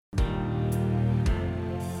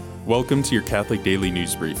Welcome to your Catholic Daily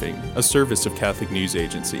News Briefing, a service of Catholic News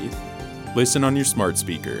Agency. Listen on your smart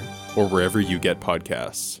speaker or wherever you get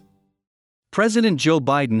podcasts. President Joe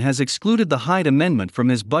Biden has excluded the Hyde Amendment from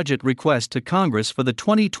his budget request to Congress for the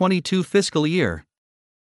 2022 fiscal year.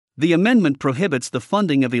 The amendment prohibits the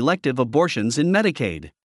funding of elective abortions in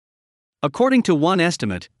Medicaid. According to one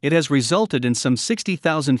estimate, it has resulted in some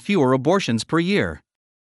 60,000 fewer abortions per year.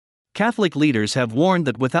 Catholic leaders have warned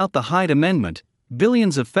that without the Hyde Amendment,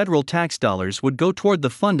 billions of federal tax dollars would go toward the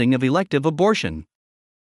funding of elective abortion.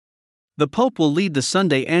 The Pope will lead the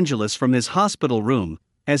Sunday Angelus from his hospital room,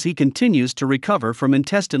 as he continues to recover from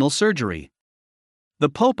intestinal surgery. The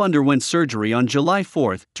Pope underwent surgery on July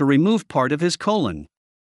 4 to remove part of his colon.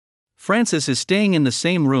 Francis is staying in the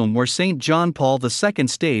same room where St. John Paul II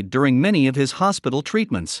stayed during many of his hospital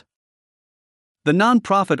treatments. The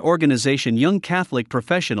non-profit organization Young Catholic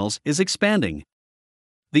Professionals is expanding.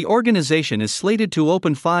 The organization is slated to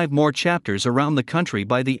open 5 more chapters around the country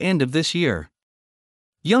by the end of this year.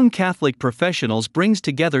 Young Catholic Professionals brings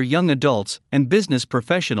together young adults and business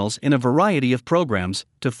professionals in a variety of programs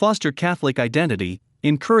to foster Catholic identity,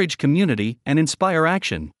 encourage community, and inspire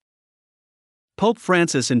action. Pope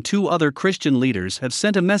Francis and 2 other Christian leaders have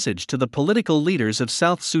sent a message to the political leaders of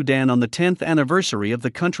South Sudan on the 10th anniversary of the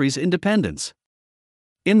country's independence.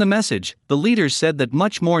 In the message, the leaders said that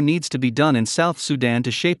much more needs to be done in South Sudan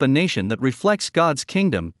to shape a nation that reflects God's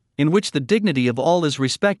kingdom, in which the dignity of all is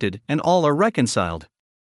respected and all are reconciled.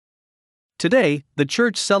 Today, the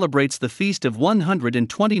Church celebrates the feast of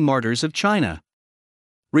 120 martyrs of China.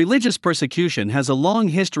 Religious persecution has a long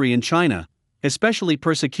history in China, especially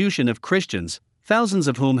persecution of Christians, thousands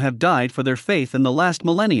of whom have died for their faith in the last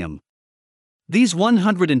millennium. These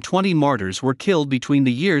 120 martyrs were killed between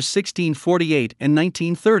the years 1648 and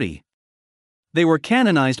 1930. They were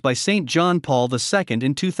canonized by St. John Paul II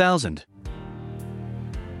in 2000.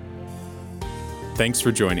 Thanks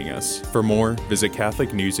for joining us. For more, visit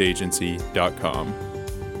CatholicNewsAgency.com.